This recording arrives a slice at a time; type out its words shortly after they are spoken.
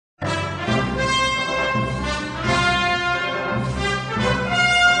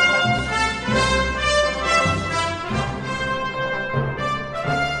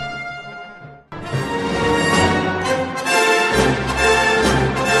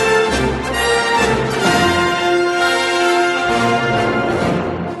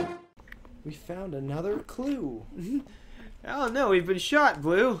go? Oh no, we've been shot,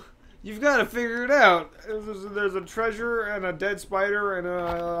 Blue. You've got to figure it out. There's a treasure and a dead spider, and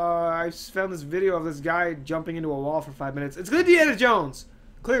I found this video of this guy jumping into a wall for 5 minutes. It's Indiana Jones,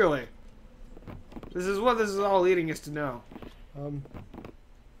 clearly. This is what this is all leading us to know.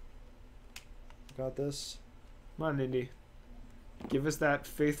 Got this. Come on, Indy. Give us that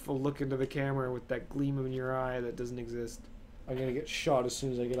faithful look into the camera with that gleam in your eye that doesn't exist. I'm gonna get shot as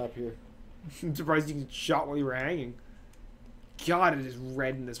soon as I get up here. I'm surprised you get shot while you were hanging. God, it is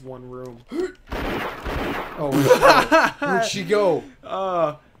red in this one room. Oh, where'd she go?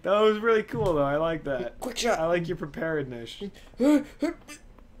 Oh, that was really cool, though. I like that. Quick shot. I like your preparedness. Did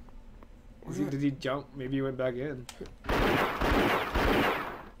he jump? Maybe he went back in.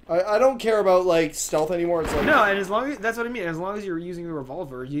 I don't care about like stealth anymore. It's like No, and as long as that's what I mean. As long as you're using the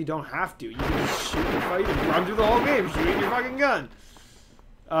revolver, you don't have to. You can just shoot and fight and run through the whole game shooting your fucking gun.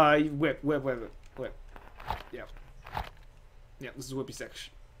 Whip. Yeah. Yeah, this is Whippy Sesh.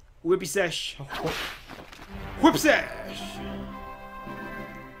 Whippy Sesh. Whip Sesh.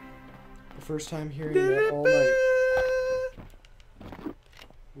 The first time hearing that all night.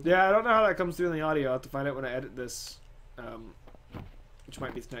 Yeah, I don't know how that comes through in the audio. I'll have to find out when I edit this. Which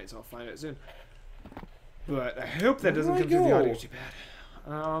might be tonight, so I'll find out soon. But I hope that doesn't come through the audio too bad.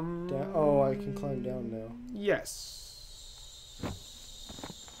 Oh, I can climb down now. Yes.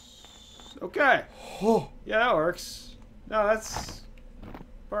 Okay. Oh. Yeah, that works. No, that's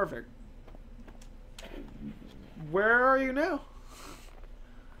perfect. Where are you now?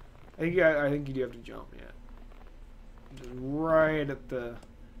 I think you do have to jump. Yeah. Just right at the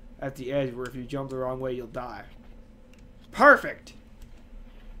edge, where if you jump the wrong way, you'll die. Perfect.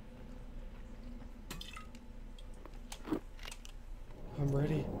 I'm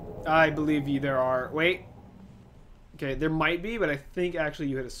ready. I believe you. There are. Wait. Okay, there might be, but I think actually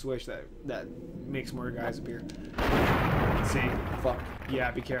you hit a switch that makes more guys appear. Let's see. Fuck.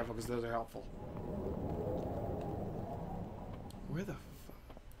 Yeah, be careful because those are helpful. Where the fuck?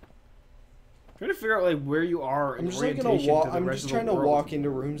 I'm trying to figure out like where you are. I'm just like gonna walk. I'm just trying to walk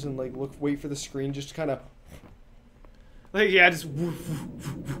into rooms and like wait for the screen, just kind of. Like yeah, just.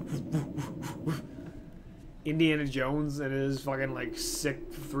 Indiana Jones and his fucking like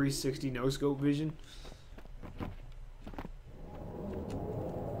sick 360 no scope vision.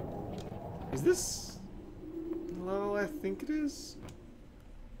 Is this the level I think it is?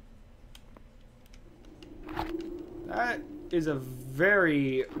 That is a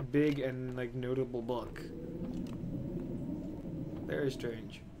very big and like notable book. Very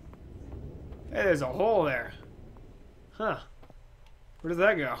strange. Hey, there's a hole there. Huh. Where does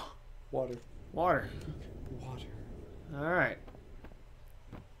that go? Water. Water. Water. Alright.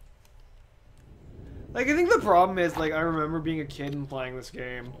 Like, I think the problem is, like, I remember being a kid and playing this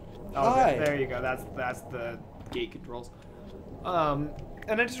game. Oh, there you go. That's the gate controls. And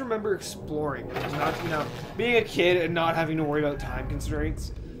I just remember exploring. And not, you know, being a kid and not having to worry about time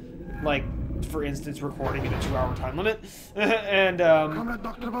constraints. Like, for instance, recording in a 2-hour time limit. And,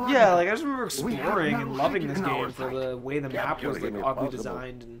 yeah, like, I just remember exploring and loving this game for the way the map was, like, oddly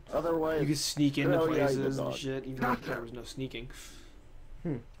designed. And you could sneak into places and shit, even though there was no sneaking.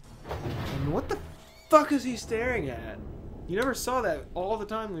 And what the fuck is he staring at? You never saw that all the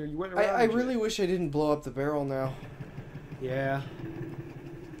time when you went around. I really wish I didn't blow up the barrel now. Yeah.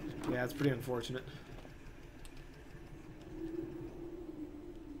 Yeah, it's pretty unfortunate.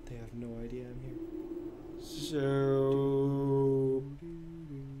 They have no idea I'm here. So...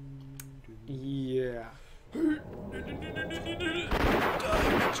 yeah.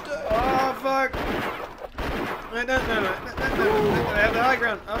 Oh, fuck! No. I have the high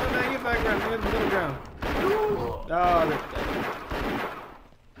ground. Oh, no, you have the high ground. You have the middle ground. Oh,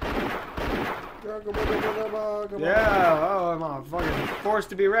 yeah, oh, I'm a fucking force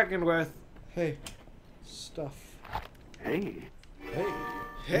to be reckoned with. Hey. Stuff. Hey. Hey.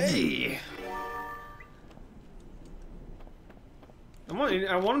 Hey! I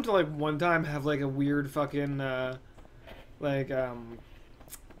want him to, like, one time have, like, a weird fucking, like, I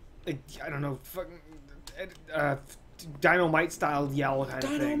don't know, fucking, Dynamite-style yell kind of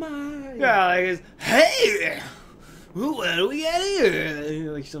thing. Dynamite! Yeah, like, it's, hey! What do we got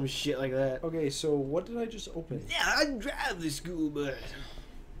here? Like, some shit like that. Okay, so what did I just open? Yeah, I drive the school bus.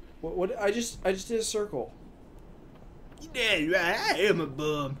 What I just did a circle. Yeah, right, I am a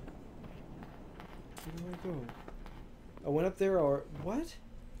bum. Where do I go? I went up there or... What?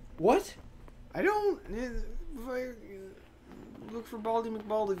 What? I don't... Look for Baldy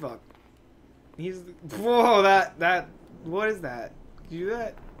McBaldyfuck. He's... Whoa, that... What is that? Did you do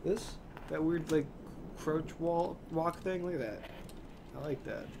that? This? That weird, like, crouch walk thing? Look at that. I like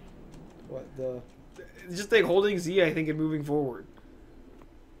that. What, the... just like holding Z, I think, and moving forward.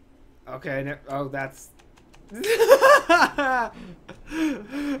 Okay. Oh, that's. Hey.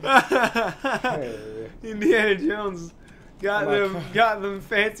 Indiana Jones got them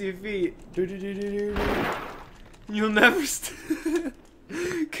fancy feet. You'll never.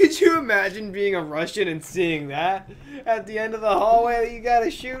 Could you imagine being a Russian and seeing that at the end of the hallway that you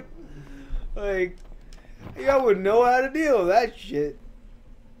gotta shoot? Like, I wouldn't know how to deal with that shit.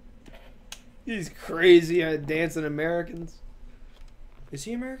 These crazy dancing Americans. Is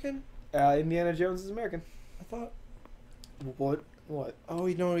he American? Indiana Jones is American. I thought. What? What? Oh,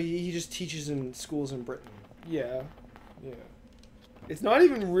 no, he just teaches in schools in Britain. Yeah. Yeah. It's not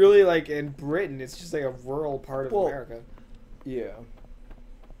even really like in Britain. It's just like a rural part of America. Yeah.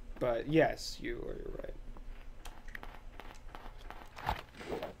 But yes, you're right.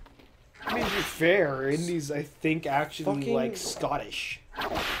 I mean, to be fair, Indy's I think actually like Scottish.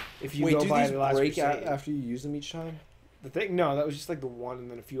 If you go by the last break Crusade. after you use them each time? The thing, no, that was just like the one, and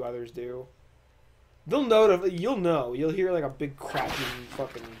then a few others do. They'll know. You'll know. You'll hear like a big cracking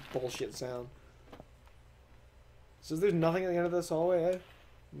fucking bullshit sound. So there's nothing at the end of this hallway, eh?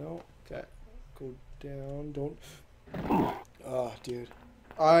 No. Okay. Go down. Don't. Oh, dude.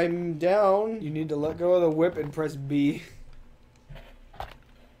 I'm down. You need to let go of the whip and press B.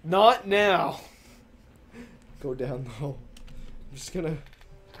 Not now. Go down though. I'm just gonna.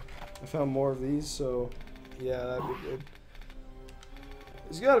 I found more of these, so. Yeah, that'd be good.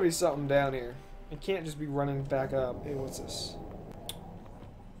 There's gotta be something down here. It can't just be running back up. Hey, what's this?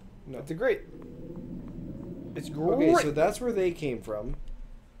 No. It's a grate. It's great. Okay, so that's where they came from.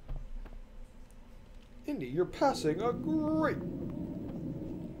 Indy, you're passing a grate.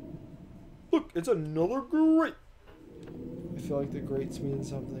 Look, it's another grate. I feel like the grates mean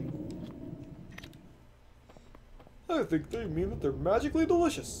something. I think they mean that they're magically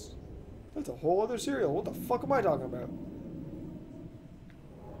delicious. That's a whole other cereal. What the fuck am I talking about?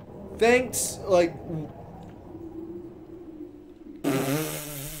 Thanks, like.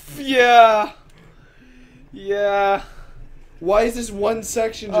 Yeah. Yeah. Why is this one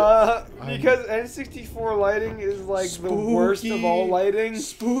section? Because N64 lighting is like the worst of all lighting.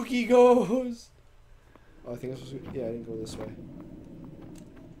 Spooky goes. Oh, I think this was. Yeah, I didn't go this way.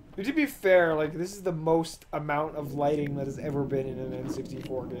 But to be fair, like this is the most amount of lighting that has ever been in an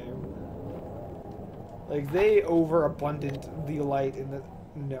N64 game. Like they overabundant the light in the.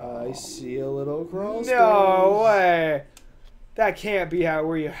 No. I see a little crawl space. No way. That can't be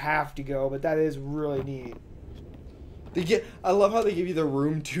where you have to go, but that is really neat. I love how they give you the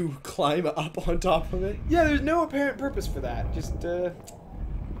room to climb up on top of it. Yeah, there's no apparent purpose for that. Just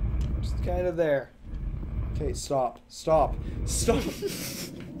kind of there. Okay, stop.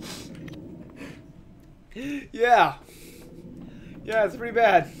 Yeah. Yeah, it's pretty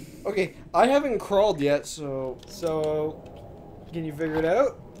bad. Okay, I haven't crawled yet, so can you figure it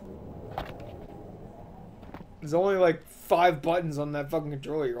out? There's only like 5 buttons on that fucking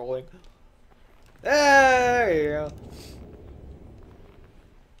controller you're holding. There you go.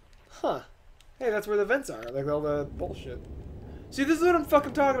 Huh. Hey, that's where the vents are. Like all the bullshit. See, this is what I'm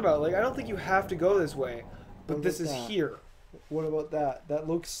fucking talking about. Like, I don't think you have to go this way. But this is here. What about that? That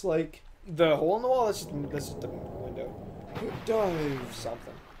looks like... The hole in the wall? That's just the window. Dive.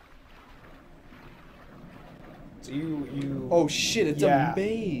 Something. So you... Oh shit, it's a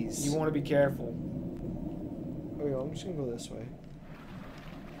maze. You want to be careful. Okay, I'm just gonna go this way.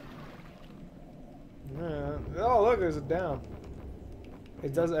 Oh, look, there's a down.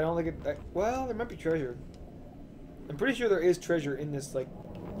 It does. I don't think it. Well, there might be treasure. I'm pretty sure there is treasure in this. Like,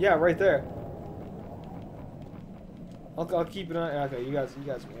 yeah, right there. I'll keep an eye. Okay, you guys can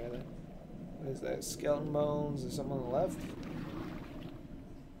get it. What is that? Skeleton bones. There's something on the left.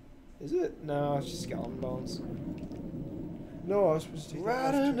 Is it? No, it's just skeleton bones. No, I was supposed to take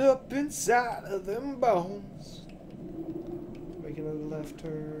Riding up inside of them bones. Making a left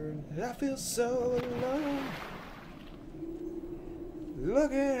turn. I feel so alone.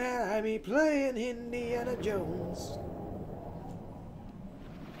 Looking at me playing Indiana Jones.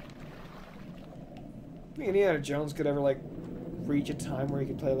 I think Indiana Jones could ever, like, reach a time where he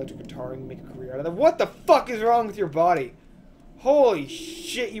could play electric guitar and make a career out of that. What the fuck is wrong with your body? Holy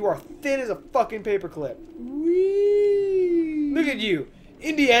shit, you are thin as a fucking paperclip. Whee! Look at you,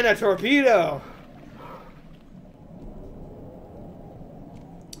 Indiana Torpedo.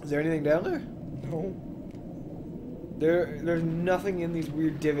 Is there anything down there? No. There's nothing in these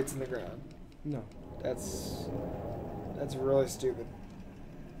weird divots in the ground. No. That's really stupid.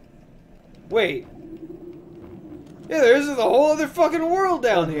 Wait. Yeah, there's a whole other fucking world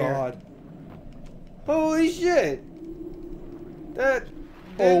down here. God. Holy shit.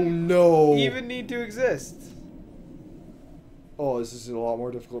 Oh no! even need to exist. Oh, this is a lot more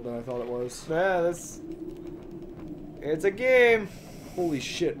difficult than I thought it was. Yeah, it's a game. Holy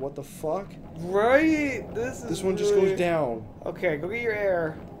shit! What the fuck? Right? This one just goes down. Okay, go get your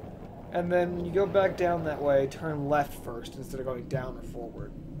air. And then when you go back down that way, turn left first instead of going down or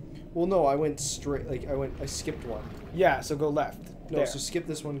forward. Well, no, I went straight. Like I skipped one. Yeah, so go left. No, there. so skip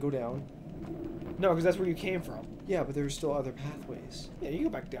this one, go down. No, because that's where you came from. Yeah, but there were still other pathways. Yeah, you go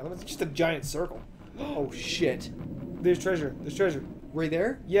back down. It's just a giant circle. Oh shit! There's treasure. There's treasure. Right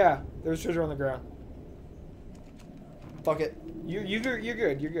there? Yeah, there's treasure on the ground. Fuck it. You're good. You're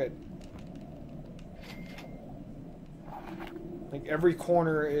good. Like every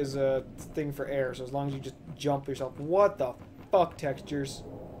corner is a thing for air, so as long as you just jump yourself. What the fuck, textures?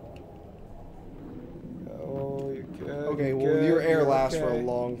 Oh, you're good. Okay, you're well good, your air you're lasts for a okay.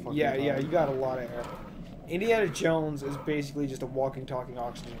 long fucking Yeah, time. yeah, you got a lot of air. Indiana Jones is basically just a walking, talking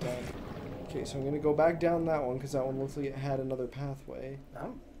oxygen tank. Okay, so I'm gonna go back down that one because that one looks like it had another pathway.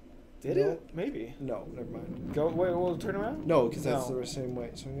 Oh, did No. it? Maybe. No, never mind. Go. Wait. We'll turn around. No, because that's No. the same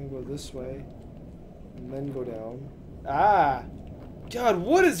way. So I'm gonna go this way, and then go down. Ah. God,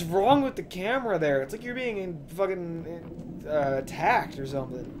 what is wrong with the camera there? It's like you're being fucking attacked or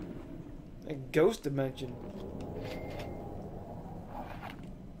something. Like ghost dimension.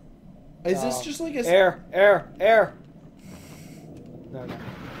 Is this just like a air? No.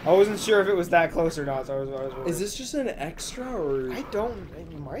 I wasn't sure if it was that close or not, so I was worried. Is this just an extra or? I don't.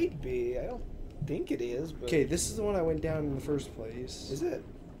 It might be. I don't think it is. But Okay, this is the one I went down in the first place. is it?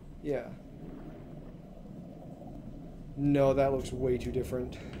 Yeah. No, that looks way too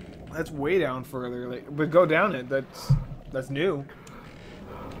different. That's way down further. Like, but go down it. That's new.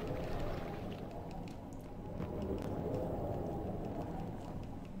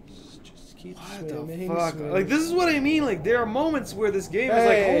 Just keep What the swimming, fuck? swimming. Like, this is what I mean. Like, there are moments where this game is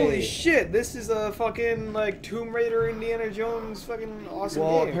like, holy shit, this is a fucking, like, Tomb Raider, Indiana Jones fucking awesome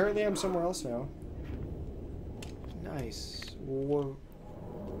Well, game. apparently I'm somewhere else now. Nice. Whoa.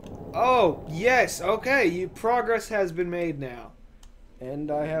 Oh, yes, okay, progress has been made now.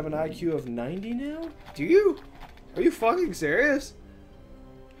 And I have an IQ of 90 now? Do you? Are you fucking serious?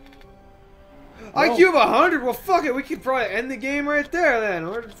 No. IQ of 100? Well, fuck it, we could probably end the game right there then.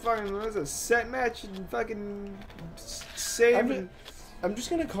 We're fucking, what is it, set match and fucking save. I'm just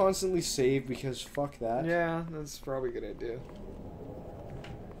gonna constantly save because fuck that. Yeah, that's probably a good idea.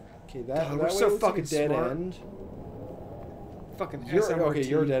 Okay, that, God, that we're way so looks like a fucking dead smart. end. Fucking You're, SMRT. okay,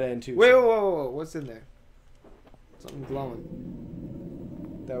 you're a dead end too. Wait, so whoa, what's in there? Something glowing.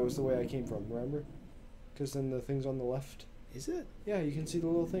 that was the way I came from, remember? Because then the thing's on the left. Is it? Yeah, you can see the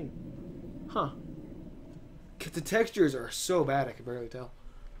little thing. Huh. 'Cause the textures are so bad I can barely tell.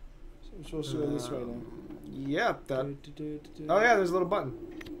 So I'm supposed to go this way now. Yep. That. Oh yeah, there's a little button.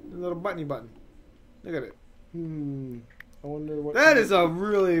 A little buttony button. Look at it. I wonder what. That is a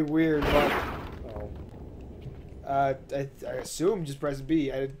really weird button. Oh. I assume just press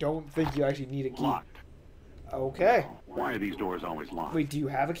B. I don't think you actually need a key. Locked. Okay. Why are these doors always locked? Wait, do you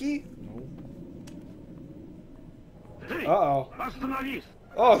have a key? No. Hey, Uh-oh. остановись.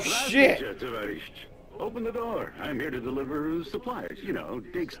 Oh, shit! Здравствуйте, товарищ. Open the door. I'm here to deliver supplies. You know,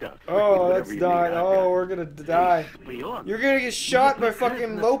 dig stuff. Oh, Whatever that's you need, not. I've got Oh, it. we're gonna die. Шпион. You're gonna get shot by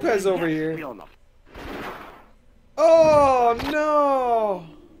fucking Lopez over here. Шпионов. Oh, no!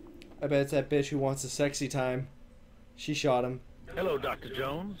 I bet it's that bitch who wants a sexy time. She shot him. Hello, Dr.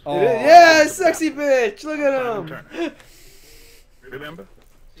 Jones. Oh. Yeah, sexy bitch! Look at Simon him! Turner. Remember?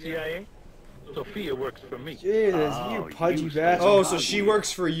 CIA? Sophia works for me. Jesus, Oh, you pudgy you bastard. Oh, so she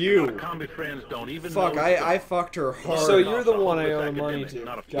works for you. Combi friends don't even Fuck, know I fucked her hard. So you're the one I owe the money to.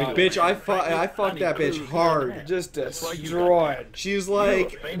 Not a Got Bitch, it. I fucked that bitch hard. Just destroyed. She's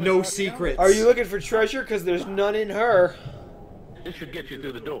like, no secrets. Are you looking for treasure? Because there's none in her. This should get you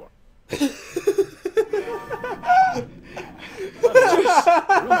through the door.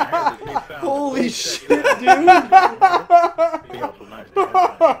 Holy shit, dude.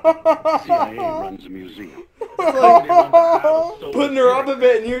 CIA runs a museum. Putting her up a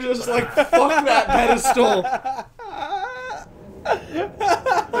bit and you're just like, fuck that pedestal.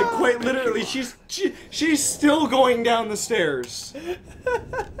 Like, quite literally, she's still going down the stairs.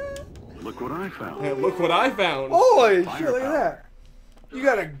 Look what I found. Hey, look what I found. Holy shit! Look at that. You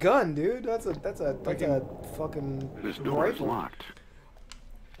got a gun, dude. That's a fucking This door is rifle. locked.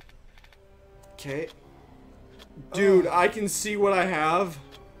 Okay. Dude, I can see what I have.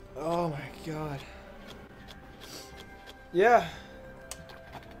 Oh my god. Yeah.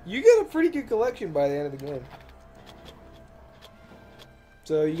 You get a pretty good collection by the end of the game.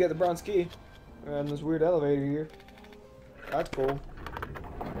 So you get the bronze key and this weird elevator here. That's cool.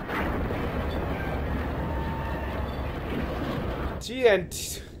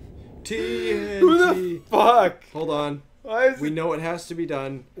 TNT. TNT. Who the fuck? Hold on. Why is We it... know it has to be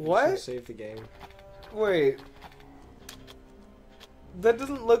done. What? Just save the game. Wait. That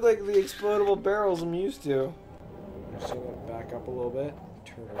doesn't look like the explodable barrels I'm used to. Just gonna back up a little bit.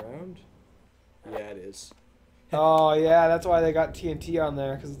 Turn around. Yeah, it is. Oh, yeah, that's why they got TNT on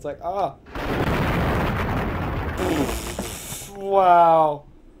there, because it's like, ah. Wow.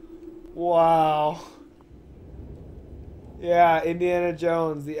 Wow. Yeah, Indiana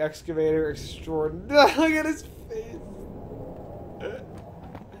Jones, the excavator extraordinary. Look at his face.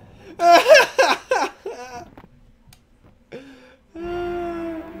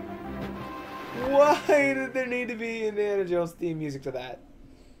 Why did there need to be Indiana Jones theme music to that?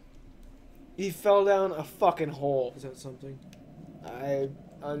 He fell down a fucking hole. Is that something?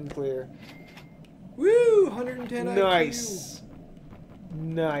 Unclear. Woo! 110 Nice.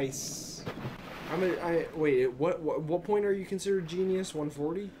 Nice. Wait, what point are you considered genius?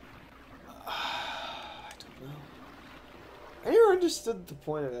 140? I don't know. I never understood the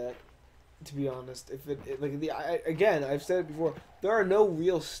point of that, to be honest. If again, I've said it before, there are no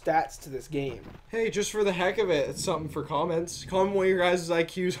real stats to this game. Hey, just for the heck of it, it's something for comments. Comment what your guys'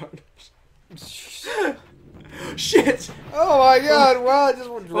 IQs are. Shit! Oh my god, well, I just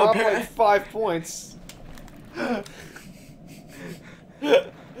dropped like 5 points.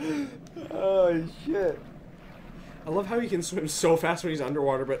 Oh shit. I love how he can swim so fast when he's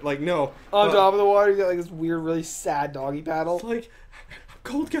underwater, but like, no. On top of the water, you got like this weird, really sad doggy paddle. It's like, I'm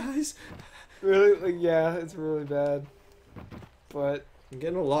cold, guys. Really? Like, yeah, it's really bad. But I'm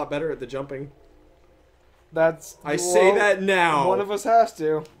getting a lot better at the jumping. that's... I say that now. One of us has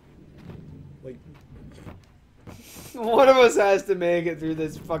to. Like... One of us has to make it through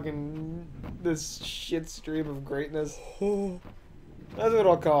this fucking... this shit stream of greatness. Oh. That's what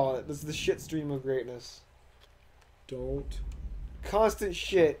I'll call it. This is the shit stream of greatness. Don't. Constant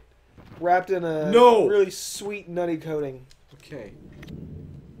shit wrapped in a really sweet nutty coating. Okay.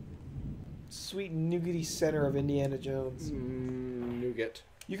 Sweet nougaty center of Indiana Jones. Nougat.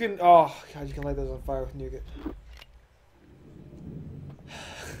 You can... Oh, God, you can light those on fire with nougat.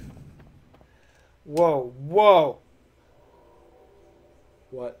 Whoa, whoa!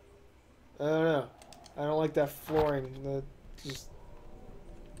 What? I don't know. I don't like that flooring. The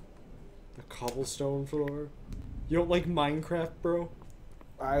cobblestone floor? You don't like Minecraft, bro?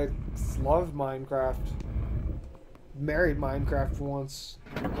 I love Minecraft. Married Minecraft for once.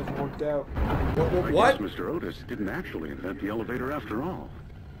 Never worked out. What? I guess Mr. Otis didn't actually invent the elevator after all.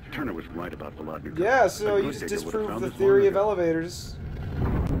 Turner was right about the Lodner. Yeah, so you just disproved the theory of elevators.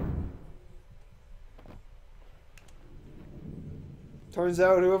 Turns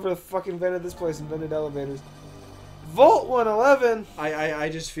out whoever the fuck invented this place invented elevators. Vault 111! I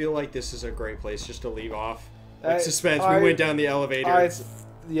just feel like this is a great place just to leave off. Like suspense, we went down the elevator.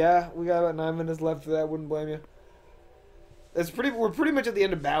 Yeah, we got about 9 minutes left for that, wouldn't blame you. We're pretty much at the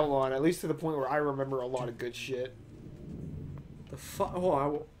end of Babylon, at least to the point where I remember a lot of good shit. The fuck?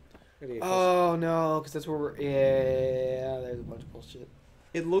 Oh, oh no, because that's where we're... Yeah, there's a bunch of bullshit.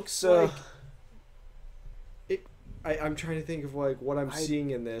 It looks like... I'm trying to think of like what I'm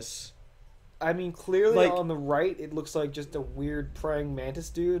seeing in this. I mean, clearly like, on the right, it looks like just a weird praying mantis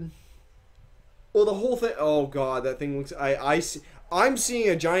dude. Well, the whole thing... Oh god, that thing looks... I'm seeing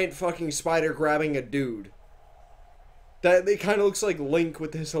a giant fucking spider grabbing a dude. That it kind of looks like Link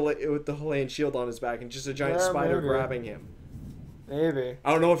with the Hawaiian shield on his back and just a giant spider grabbing him. Maybe.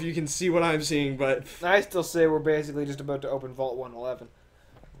 I don't know if you can see what I'm seeing, but... I still say we're basically just about to open Vault 111.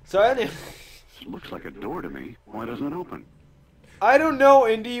 So anyway... It looks like a door to me. Why doesn't it open? I don't know,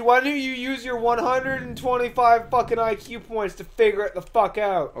 Indy. Why don't you use your 125 fucking IQ points to figure it the fuck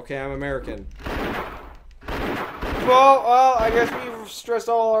out? Okay, I'm American. Well, I guess we've stressed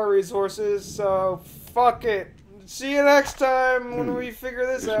all our resources, so fuck it. See you next time when we figure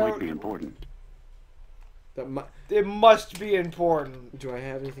this out. This might be important. It must be important. Do I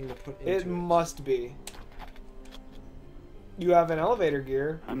have anything to put into it? It must be. You have an elevator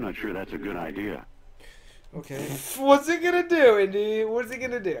gear. I'm not sure that's a good idea. Okay. What's it gonna do, Indy? What's it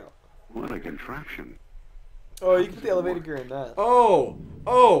gonna do? What a contraption. Oh, you can put the elevator gear in that. Oh!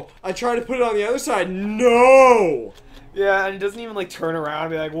 I tried to put it on the other side. No! Yeah, and it doesn't even like turn around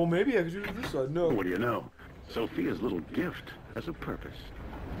and be like, well, maybe I could do it this side. No. What do you know? Sophia's little gift has a purpose.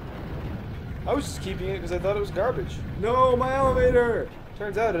 I was just keeping it because I thought it was garbage. No, my elevator!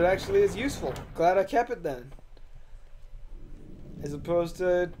 Turns out it actually is useful. Glad I kept it then. As opposed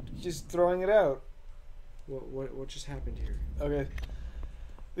to just throwing it out. What just happened here? Okay.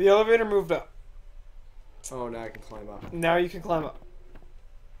 The elevator moved up. Oh, now I can climb up. Now you can climb up.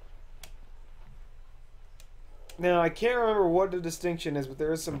 Now, I can't remember what the distinction is, but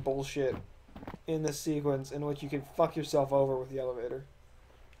there is some bullshit in this sequence in which you can fuck yourself over with the elevator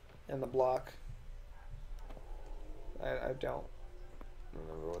and the block. I don't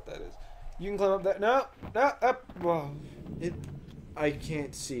remember what that is. You can climb up that. No, no, up. Whoa. I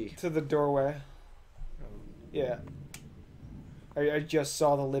can't see. To the doorway. Yeah. I just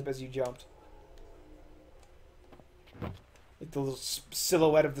saw the lip as you jumped. Like the little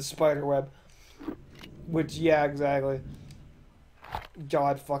silhouette of the spider web. Which, yeah, exactly.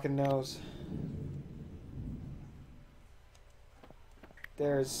 God fucking knows.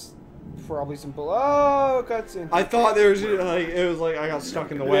 There's probably some oh, cutscene. I thought there was like it was like I got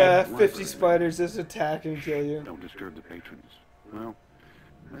stuck in the web. Yeah, 50 spiders just attack and kill you. Don't disturb the patrons. Well,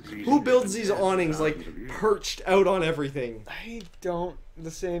 that's easy. Who builds these awnings like perched out on everything? I don't.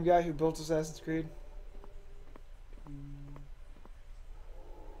 The same guy who built Assassin's Creed.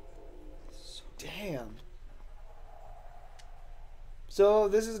 Damn. So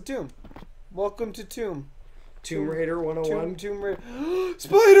this is a tomb. Welcome to Tomb. Tomb Raider 101. Tomb Raider.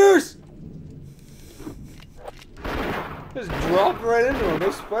 Spiders! Just dropped right into them.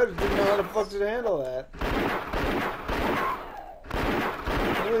 Those spiders didn't know how the fuck to handle that.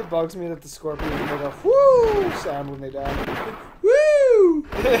 It really bugs me that the scorpions make a whoo sound when they die. Woo!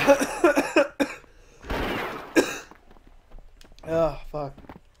 Oh, fuck.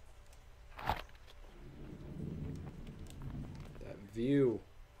 That view.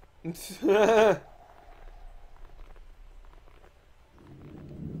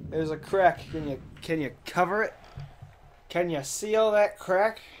 There's a crack. Can you cover it? Can you seal that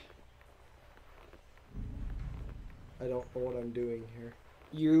crack? I don't know what I'm doing here.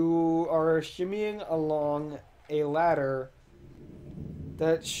 You are shimmying along a ladder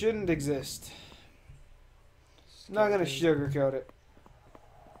that shouldn't exist. Not gonna sugarcoat it.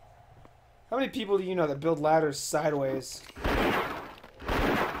 How many people do you know that build ladders sideways?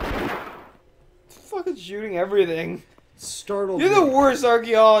 Fucking shooting everything. Startled You're me. the worst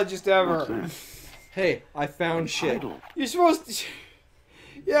archaeologist ever. Hey, I found shit. You're supposed to...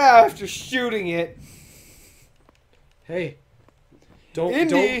 Yeah, after shooting it. Hey.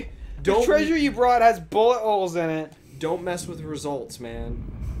 Indy, the treasure you brought has bullet holes in it. Don't mess with results, man.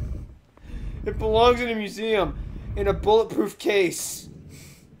 It belongs in a museum. In a bulletproof case.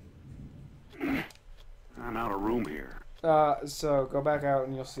 I'm out of room here. So go back out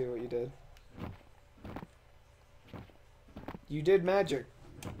and you'll see what you did. You did magic.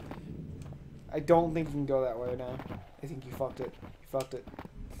 I don't think you can go that way now. I think you fucked it. You fucked it.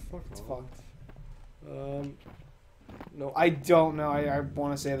 Fuck, it's fucked. No. I don't know. I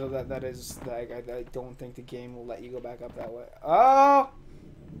want to say though that is like I don't think the game will let you go back up that way. Oh.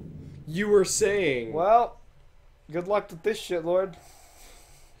 You were saying. Well, good luck with this shit, Lord.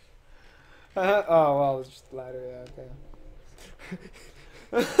 Oh well, it's just a ladder. Yeah, okay.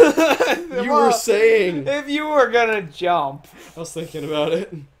 You were saying. If you were gonna jump. I was thinking about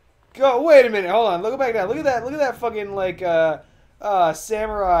it. Go. Wait a minute. Hold on. Look back down. Look at that. Look at that fucking like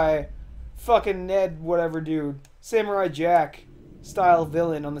samurai, fucking Ned whatever dude, Samurai Jack style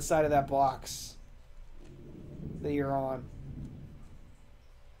villain on the side of that box that you're on.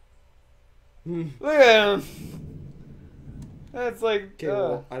 Look at him. That's like. Okay,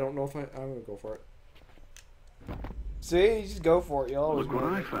 well, I don't know if I'm gonna go for it. See, you just go for it. You always. Look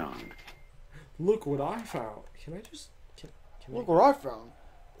what I found. Look what I found. Can I just? Can Look what I found.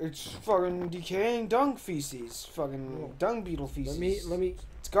 It's fucking decaying dung feces. Fucking dung beetle feces. Let me.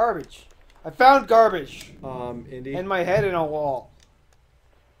 It's garbage. I found garbage. Indy. And my head in a wall.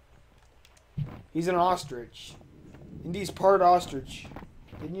 He's an ostrich. Indy's part ostrich.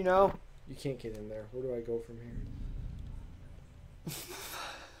 Didn't you know? You can't get in there. Where do I go from here?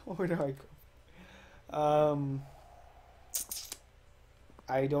 Where do I go?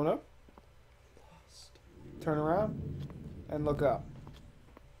 I don't know. Turn around and look up.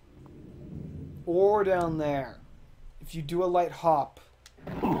 Or down there. If you do a light hop.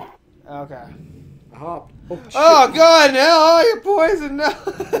 Okay. Hop. Oh, shit. Oh god, no! Oh, you're poisoned! No!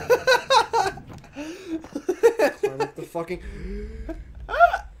 Climb up the fucking...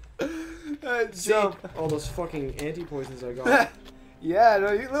 Jump. All those fucking anti-poisons I got. Yeah,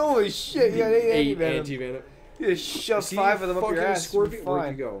 no, you, holy shit, you got 8 anti-venom. Anti-venom. You just shove 5 of them up your ass. Scorpion, Fine.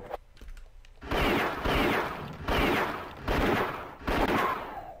 where'd you go?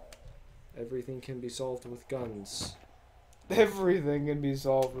 Everything can be solved with guns. Everything can be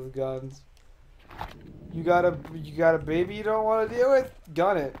solved with guns. You got a baby you don't want to deal with?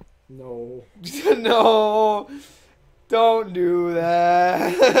 Gun it. No. No. Don't do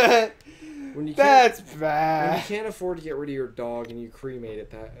that. When you That's when bad. you can't afford to get rid of your dog and you cremate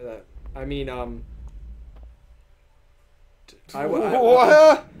it,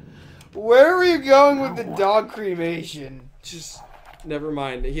 What? Where are you going with the dog cremation? Just never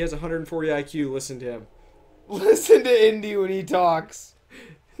mind. He has 140 IQ. Listen to him. Listen to Indy when he talks.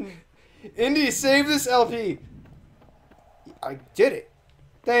 Indy, save this LP. I did it.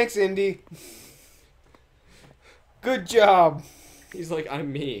 Thanks, Indy. Good job. He's like,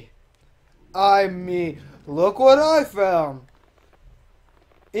 I'm me. I'm me. Look what I found.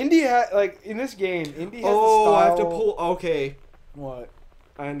 Indy like in this game, Indy has the style. I have to pull. Okay. What?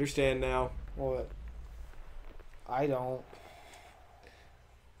 I understand now. What? I don't.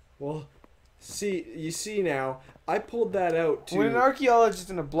 Well, you see now. I pulled that out to. When an archaeologist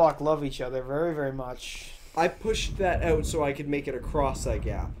and a block love each other very, very much. I pushed that out so I could make it across that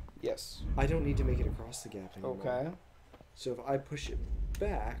gap. Yes. I don't need to make it across the gap anymore. Okay. So if I push it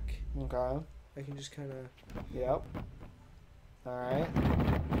back, okay, I can just kind of. Yep. All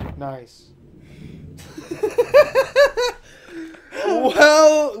right. Nice.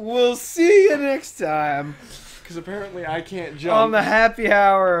 Well, we'll see you next time. Because apparently I can't jump. On the happy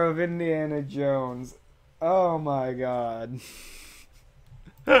hour of Indiana Jones. Oh my god.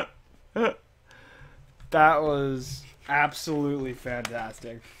 That was absolutely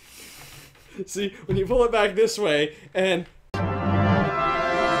fantastic. See, when you pull it back this way, and